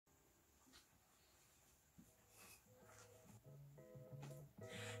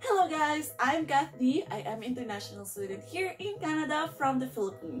guys, I'm Kath Dee. I am an international student here in Canada from the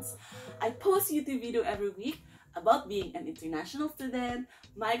Philippines. I post YouTube video every week about being an international student,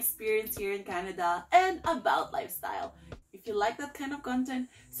 my experience here in Canada, and about lifestyle. If you like that kind of content,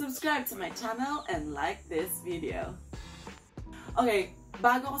 subscribe to my channel and like this video. Okay,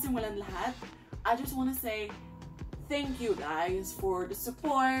 bago ko simulan lahat, I just want to say thank you guys for the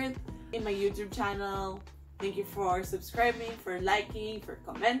support in my YouTube channel. Thank you for subscribing, for liking, for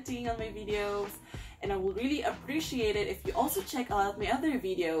commenting on my videos. And I will really appreciate it if you also check out my other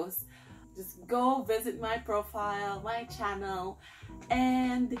videos. Just go visit my profile, my channel,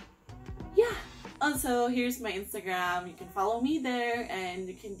 and yeah. Also, here's my Instagram. You can follow me there and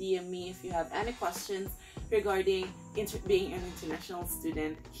you can DM me if you have any questions regarding being an international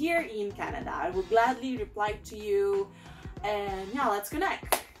student here in Canada. I will gladly reply to you. And yeah, let's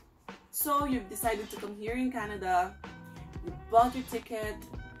connect. So you've decided to come here in Canada, you bought your ticket,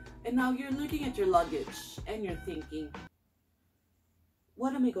 and now you're looking at your luggage and you're thinking,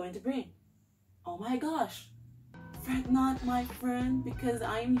 what am I going to bring? Oh my gosh, fret not my friend, because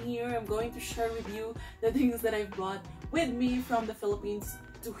I'm here. I'm going to share with you the things that I've brought with me from the Philippines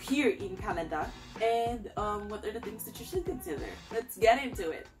to here in Canada, and what are the things that you should consider. Let's get into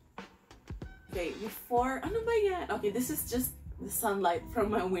it. Okay, ano ba yan? Okay, this is just the sunlight from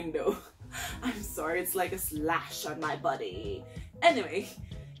my window. I'm sorry, it's like a slash on my body. Anyway,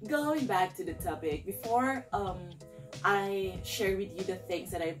 going back to the topic, before I share with you the things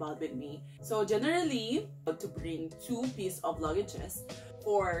that I bought with me. So generally, to bring 2 pieces of luggages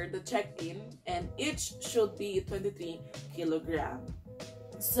for the check-in, and each should be 23 kilograms.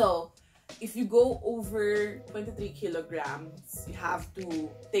 So if you go over 23 kilograms, you have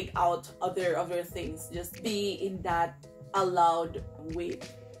to take out other things. Just be in that allowed weight.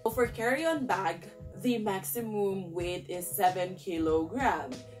 So for carry-on bag, the maximum weight is 7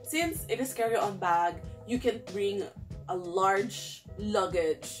 kilograms. Since it is carry-on bag, you can bring a large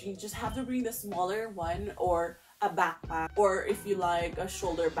luggage. You just have to bring the smaller one, or a backpack, or if you like, a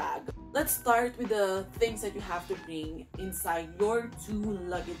shoulder bag. Let's start with the things that you have to bring inside your 2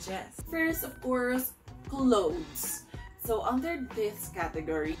 luggages. First, of course, clothes. So under this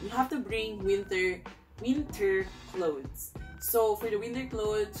category, you have to bring winter clothes. So for the winter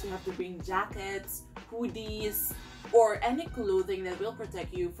clothes, you have to bring jackets, hoodies, or any clothing that will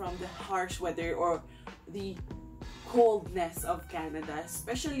protect you from the harsh weather or the coldness of Canada.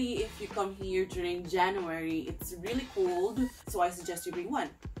 Especially if you come here during January, it's really cold, so I suggest you bring one.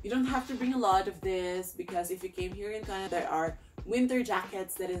 You don't have to bring a lot of this, because if you came here in Canada, there are winter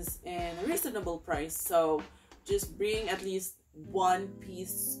jackets that is in a reasonable price. So just bring at least 1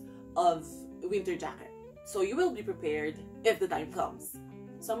 piece of winter jacket, so you will be prepared if the time comes.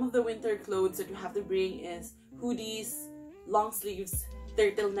 Some of the winter clothes that you have to bring is hoodies, long sleeves,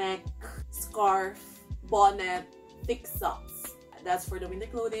 turtleneck, scarf, bonnet, thick socks. That's for the winter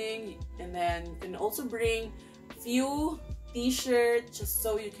clothing. And then you can also bring few t-shirts just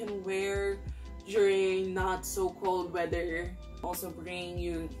so you can wear during not so cold weather. Also bring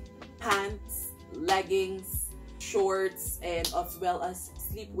you pants, leggings, shorts, and as well as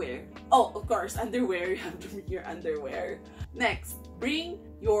sleepwear. Oh, of course, underwear. You have to bring your underwear. Next, bring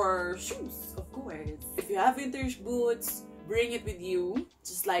your shoes, of course. If you have winter boots, bring it with you.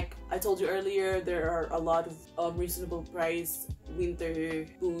 Just like I told you earlier, there are a lot of reasonable price winter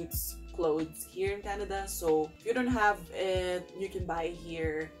boots, clothes here in Canada. So if you don't have it, you can buy it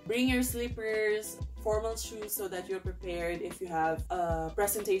here. Bring your slippers, formal shoes, so that you're prepared if you have a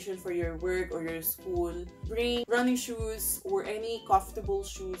presentation for your work or your school. Bring running shoes or any comfortable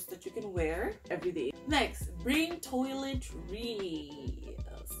shoes that you can wear every day. Next, bring toiletries.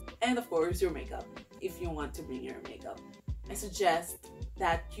 And of course, your makeup, if you want to bring your makeup. I suggest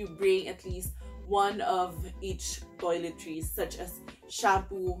that you bring at least 1 of each toiletries, such as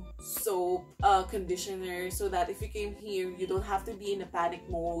shampoo, soap, conditioner, so that if you came here, you don't have to be in a panic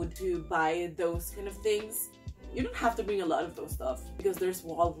mode to buy those kind of things. You don't have to bring a lot of those stuff, because there's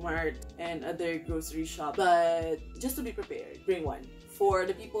Walmart and other grocery shops, but just to be prepared, bring 1. For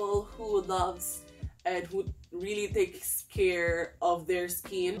the people who loves and who really takes care of their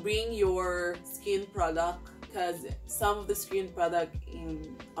skin, bring your skin product, because some of the skin product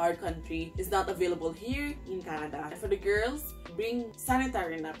in our country is not available here in Canada. And for the girls, bring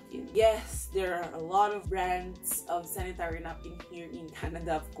sanitary napkin. Yes, there are a lot of brands of sanitary napkin here in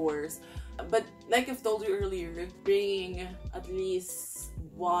Canada, of course. But like I've told you earlier, bringing at least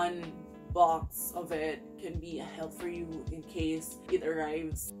 1 box of it can be a help for you in case it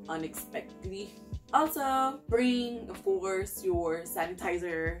arrives unexpectedly. Also, bring, of course, your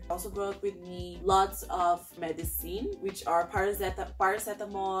sanitizer. Also brought with me lots of medicine, which are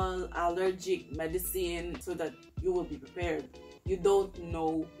paracetamol, allergic medicine, so that you will be prepared. You don't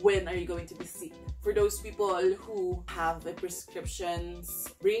know when are you going to be sick. For those people who have the prescriptions,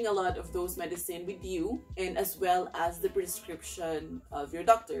 bring a lot of those medicine with you, and as well as the prescription of your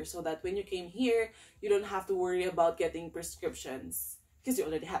doctor, so that when you came here, you don't have to worry about getting prescriptions because you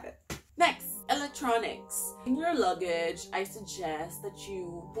already have it. Next, electronics. In your luggage, I suggest that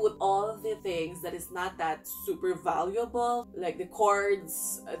you put all the things that is not that super valuable, like the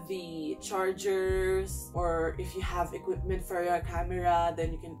cords, the chargers, or if you have equipment for your camera,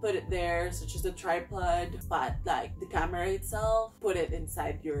 then you can put it there, such as the tripod. But like the camera itself, put it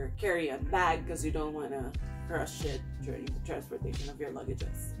inside your carry-on bag because you don't want to crush it during the transportation of your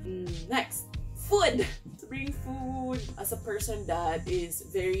luggages. Next, food. To bring food. As a person that is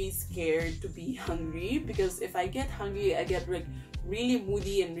very scared to be hungry, because if I get hungry, I get like really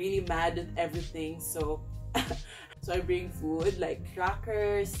moody and really mad at everything. So I bring food like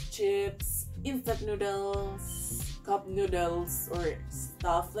crackers, chips, instant noodles, cup noodles, or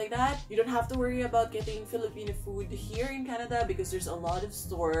stuff like that. You don't have to worry about getting Filipino food here in Canada because there's a lot of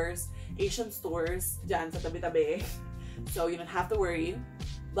stores, Asian stores dyan sa tabi-tabi. So you don't have to worry.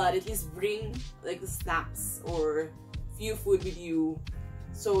 But at least bring like the snacks or few food with you,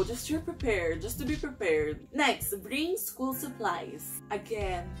 so just to be prepared. Next, bring school supplies.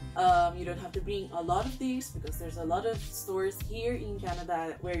 Again, you don't have to bring a lot of these because there's a lot of stores here in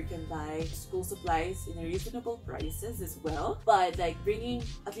Canada where you can buy school supplies in reasonable prices as well. But like bringing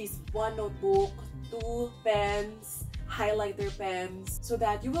at least one notebook, 2 pens, highlighter pens, so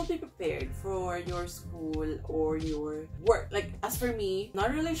that you will be prepared for your school or your work. Like as for me,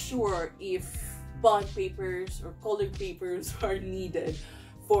 not really sure if bond papers or colored papers are needed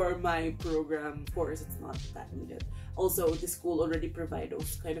for my program. Of course, it's not that needed. Also, the school already provide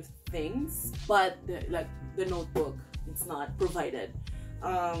those kind of things, but the notebook, it's not provided.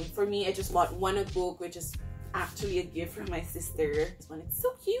 For me, I just bought one notebook, which is actually a gift from my sister. This one, it's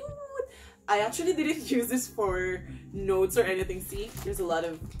so cute. I actually didn't use this for notes or anything. See, there's a lot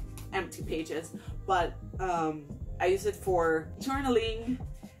of empty pages, but I use it for journaling,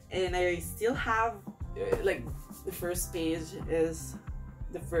 and I still have like the first page is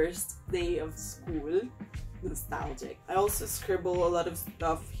the first day of school. Nostalgic. I also scribble a lot of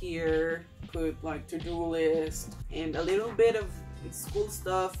stuff here, put like to-do list and a little bit of school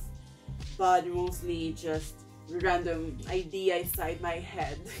stuff, but mostly just random idea inside my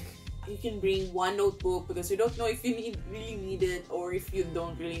head. You can bring one notebook because you don't know if you really need it, or if you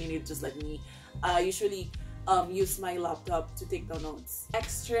don't really need it, just like me. I usually use my laptop to take the notes.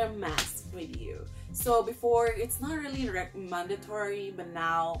 Extra mask with you. So before, it's not really mandatory, but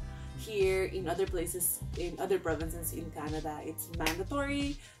now here in other places, in other provinces in Canada, it's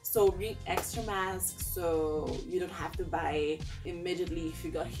mandatory. So bring extra masks so you don't have to buy immediately if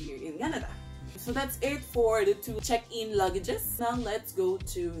you got here in Canada. So that's it for the 2 check-in luggages. Now let's go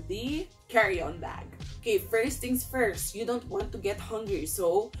to the carry-on bag. Okay, first things first, you don't want to get hungry,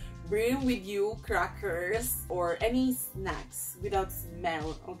 so bring with you crackers or any snacks without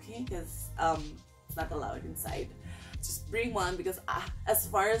smell, okay? Because it's not allowed inside. Just bring one because as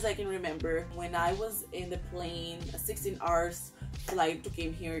far as I can remember, when I was in the plane, a 16 hours flight to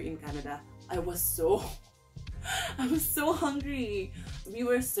came here in Canada, I was so hungry. We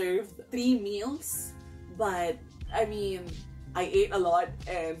were served 3 meals, but I mean, I ate a lot,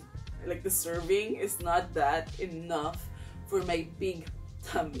 and like the serving is not that enough for my big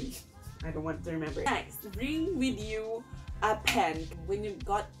tummy. I don't want to remember. Next, bring with you a pen. When you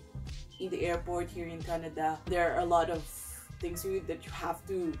got in the airport here in Canada, there are a lot of things that you have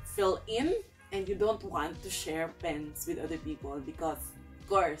to fill in, and you don't want to share pens with other people because, of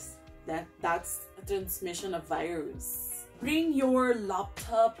course, that's a transmission of virus. Bring your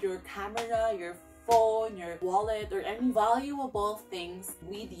laptop, your camera, your phone, your wallet, or any valuable things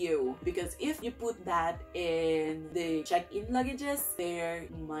with you, because if you put that in the check-in luggages, there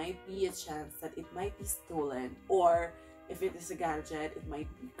might be a chance that it might be stolen, or if it is a gadget, it might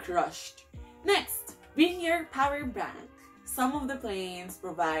be crushed. Next, bring your power bank. Some of the planes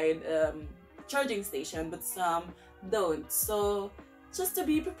provide charging station, but some don't. So just to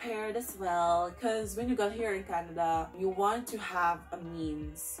be prepared as well, because when you got here in Canada, you want to have a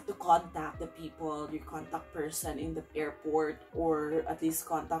means to contact the people, your contact person in the airport, or at least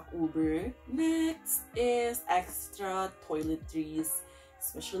contact Uber. Next is extra toiletries,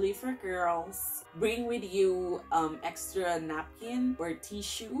 especially for girls. Bring with you extra napkin or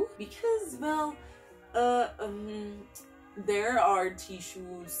tissue because, well, there are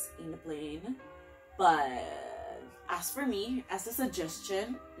tissues in the plane, But as for me, as a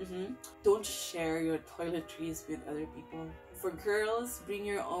suggestion, don't share your toiletries with other people. For girls, bring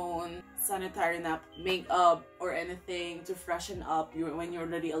your own sanitary makeup or anything to freshen up when you're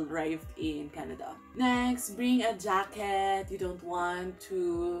already arrived in Canada. Next, bring a jacket. You don't want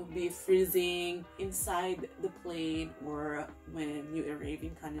to be freezing inside the plane or when you arrive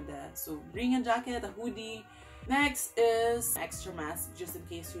in Canada. So bring a jacket, a hoodie. Next is extra mask just in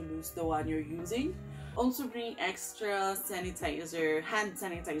case you lose the one you're using. Also bring extra sanitizer, hand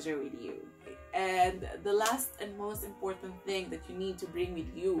sanitizer with you. And the last and most important thing that you need to bring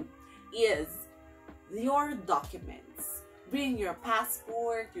with you is your documents. Bring your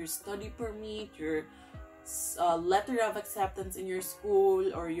passport, your study permit, your letter of acceptance in your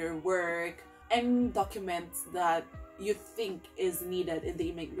school or your work, and documents that you think is needed in the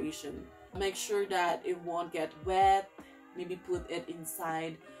immigration. Make sure that it won't get wet. Maybe put it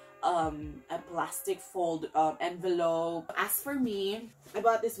inside a plastic fold envelope. As for me, I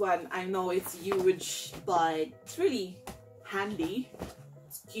bought this one. I know it's huge, but it's really handy.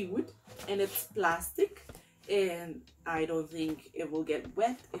 It's cute and it's plastic, and I don't think it will get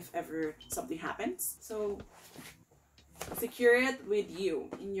wet if ever something happens. So secure it with you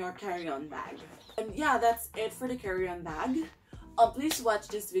in your carry-on bag. And yeah, that's it for the carry-on bag. Please watch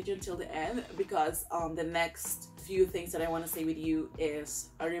this video until the end, because the next few things that I want to say with you is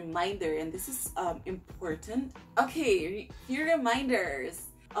a reminder, and this is important. Okay, few reminders.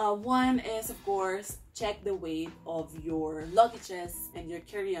 One is, of course, check the weight of your luggages and your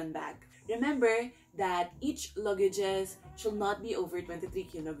carry-on bag. Remember that each luggages should not be over 23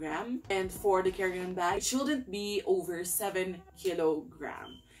 kilograms, and for the carry-on bag, it shouldn't be over 7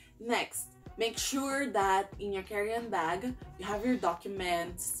 kilograms. Next, make sure that in your carry-on bag, you have your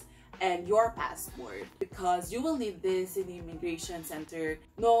documents and your passport, because you will need this in the immigration center.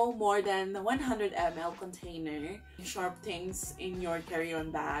 No more than 100 ml container. Sharp things in your carry-on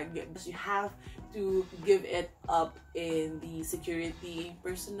bag, you have to give it up in the security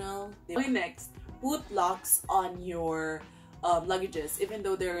personnel. Okay, next, put locks on your luggages, even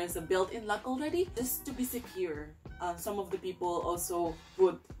though there is a built-in lock already, just to be secure. Some of the people also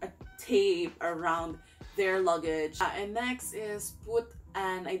put a tape around their luggage. And next is put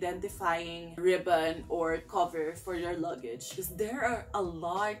an identifying ribbon or cover for your luggage, because there are a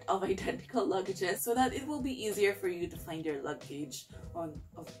lot of identical luggages, so that it will be easier for you to find your luggage of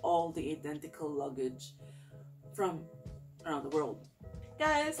all the identical luggage from around the world.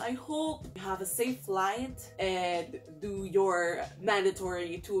 Guys, I hope you have a safe flight and do your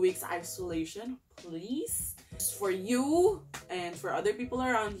mandatory 2 weeks isolation, please, for you and for other people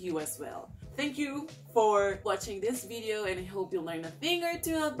around you as well. Thank you for watching this video, and I hope you learned a thing or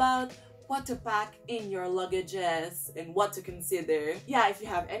two about what to pack in your luggages and what to consider. Yeah, if you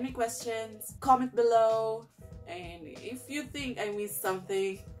have any questions, comment below, and if you think I missed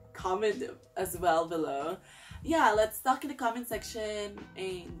something, comment as well below. Yeah, let's talk in the comment section,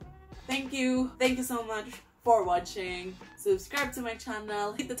 and thank you so much for watching. Subscribe to my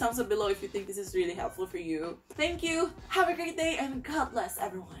channel, hit the thumbs up below if you think this is really helpful for you. Thank you, have a great day, and God bless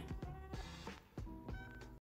everyone.